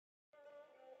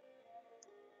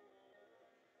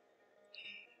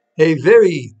A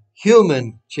very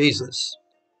human Jesus.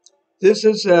 This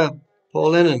is Paul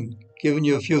Lennon giving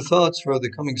you a few thoughts for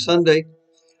the coming Sunday.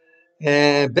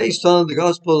 Based on the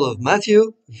Gospel of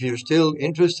Matthew, if you're still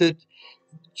interested,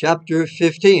 chapter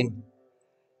 15,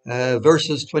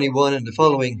 verses 21 and the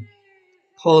following.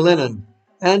 Paul Lennon.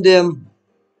 And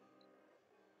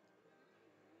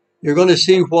you're going to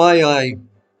see why I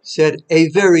said a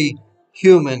very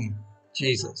human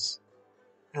Jesus.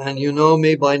 And you know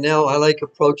me by now, I like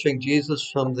approaching Jesus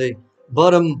from the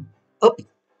bottom up,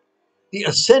 the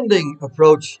ascending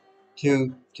approach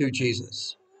to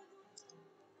Jesus.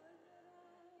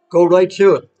 Go right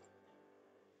to it.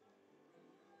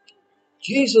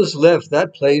 Jesus left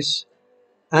that place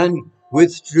and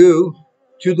withdrew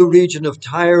to the region of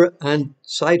Tyre and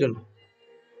Sidon.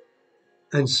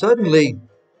 And suddenly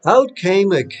out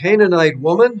came a Canaanite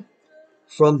woman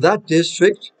from that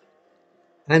district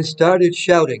and started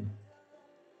shouting.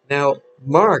 Now,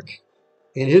 Mark,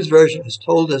 in his version, has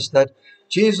told us that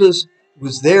Jesus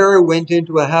was there, went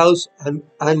into a house and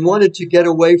wanted to get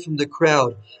away from the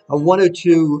crowd and wanted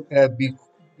to be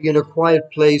in a quiet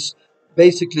place,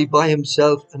 basically by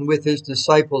himself and with his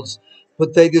disciples.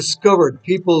 But they discovered,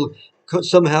 people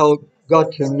somehow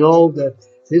got to know that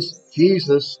this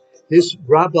Jesus, this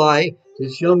rabbi,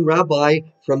 this young rabbi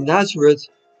from Nazareth,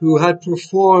 who had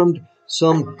performed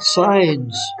some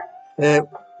signs,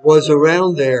 was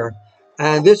around there.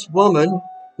 And this woman,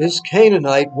 this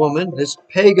Canaanite woman, this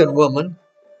pagan woman,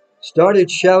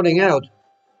 started shouting out,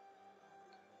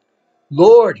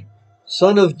 "Lord,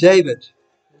 Son of David."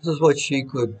 This is what she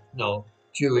could know,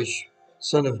 Jewish,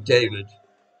 Son of David.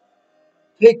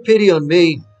 "Take pity on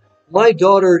me. My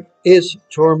daughter is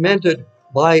tormented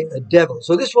by a devil."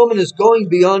 So this woman is going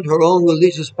beyond her own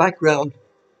religious background.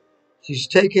 She's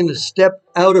taken a step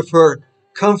out of her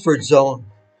comfort zone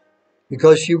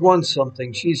because she wants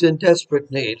something. She's in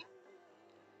desperate need.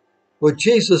 But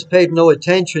Jesus paid no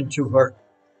attention to her.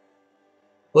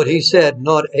 But he said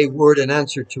not a word in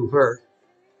answer to her.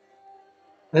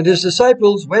 And his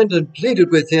disciples went and pleaded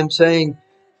with him, saying,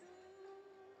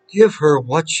 "Give her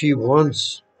what she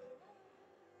wants,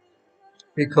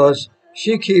 because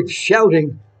she keeps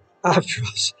shouting after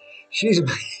us.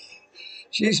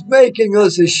 She's making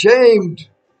us ashamed.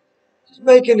 She's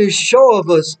making a show of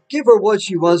us. Give her what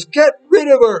she wants. Get rid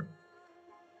of her."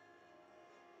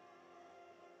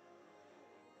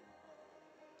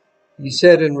 He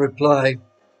said in reply,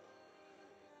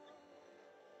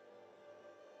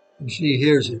 and she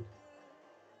hears it,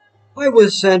 "I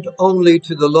was sent only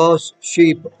to the lost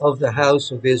sheep of the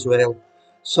house of Israel."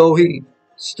 So he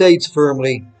states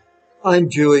firmly, "I'm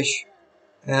Jewish,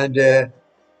 and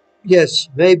yes,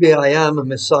 maybe I am a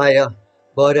Messiah,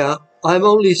 but I'm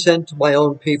only sent to my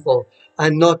own people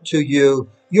and not to you.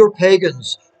 You're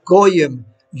pagans, goyim,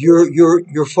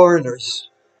 you're foreigners."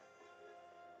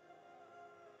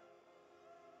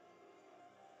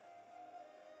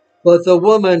 But the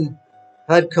woman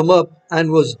had come up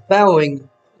and was bowing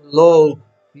low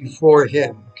before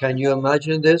him. Can you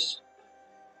imagine this?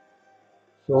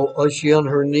 So is she on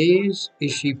her knees?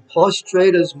 Is she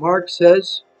prostrate, as Mark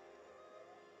says?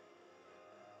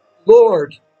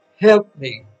 "Lord, help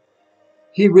me."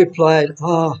 He replied,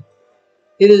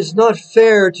 "It is not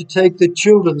fair to take the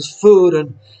children's food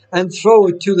and throw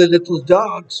it to the little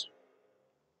dogs."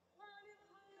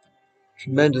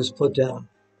 Tremendous put down.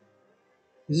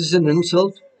 Is this an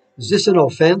insult? Is this an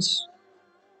offense?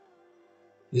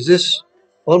 Is this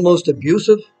almost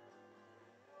abusive?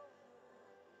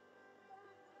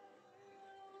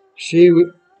 She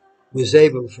was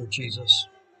able for Jesus.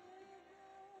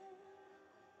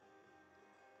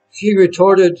 She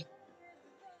retorted,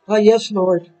 "Yes,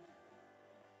 Lord,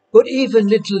 but even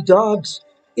little dogs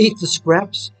eat the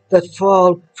scraps that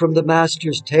fall from the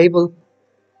master's table."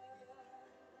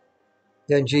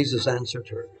 Then Jesus answered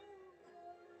her,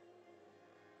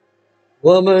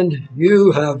 "Woman,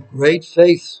 you have great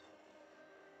faith."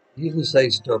 He didn't say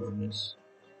stubbornness.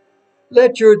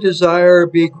 "Let your desire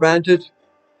be granted."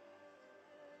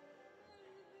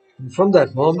 And from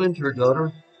that moment, her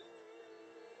daughter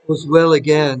was well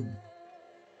again.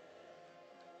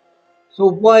 So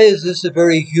why is this a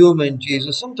very human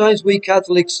Jesus? Sometimes we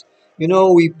Catholics,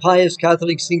 we pious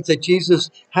Catholics think that Jesus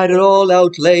had it all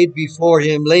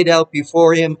laid out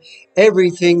before him.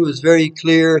 Everything was very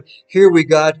clear. Here we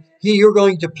got, you're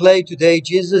going to play today,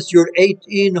 Jesus, you're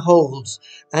 18 holes.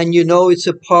 And it's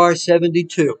a par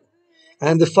 72.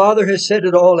 And the Father has set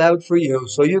it all out for you.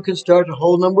 So you can start at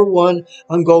hole number 1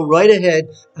 and go right ahead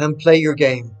and play your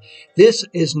game. This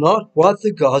is not what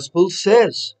the gospel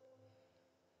says.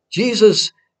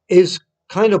 Jesus is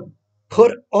kind of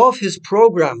put off his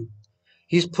program.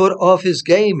 He's put off his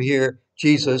game here,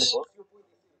 Jesus.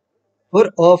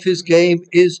 Put off his game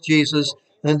is Jesus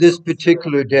on this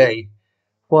particular day.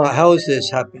 Well, how is this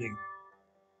happening?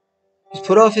 He's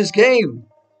put off his game.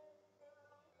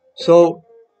 So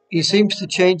he seems to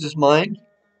change his mind.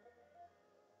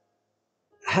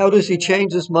 How does he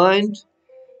change his mind?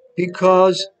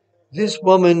 Because this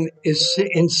woman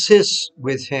insists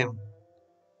with him.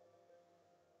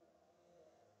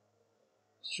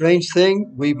 Strange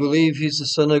thing, we believe he's the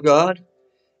Son of God,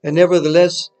 and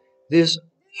nevertheless, this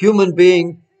human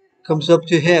being comes up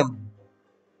to him.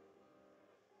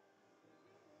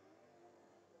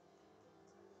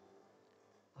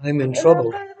 I'm in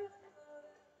trouble.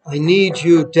 I need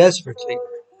you desperately.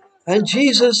 And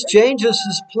Jesus changes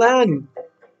his plan.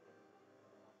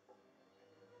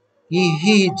 He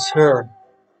heeds her.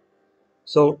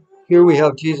 So here we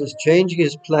have Jesus changing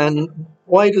his plan.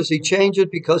 Why does he change it?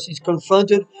 Because he's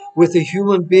confronted with a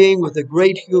human being with a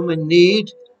great human need.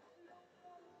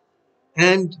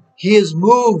 And he is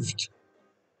moved.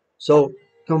 So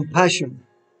compassion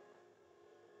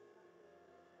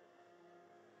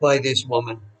by this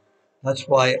woman. That's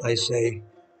why I say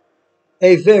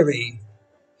a very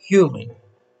human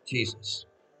Jesus.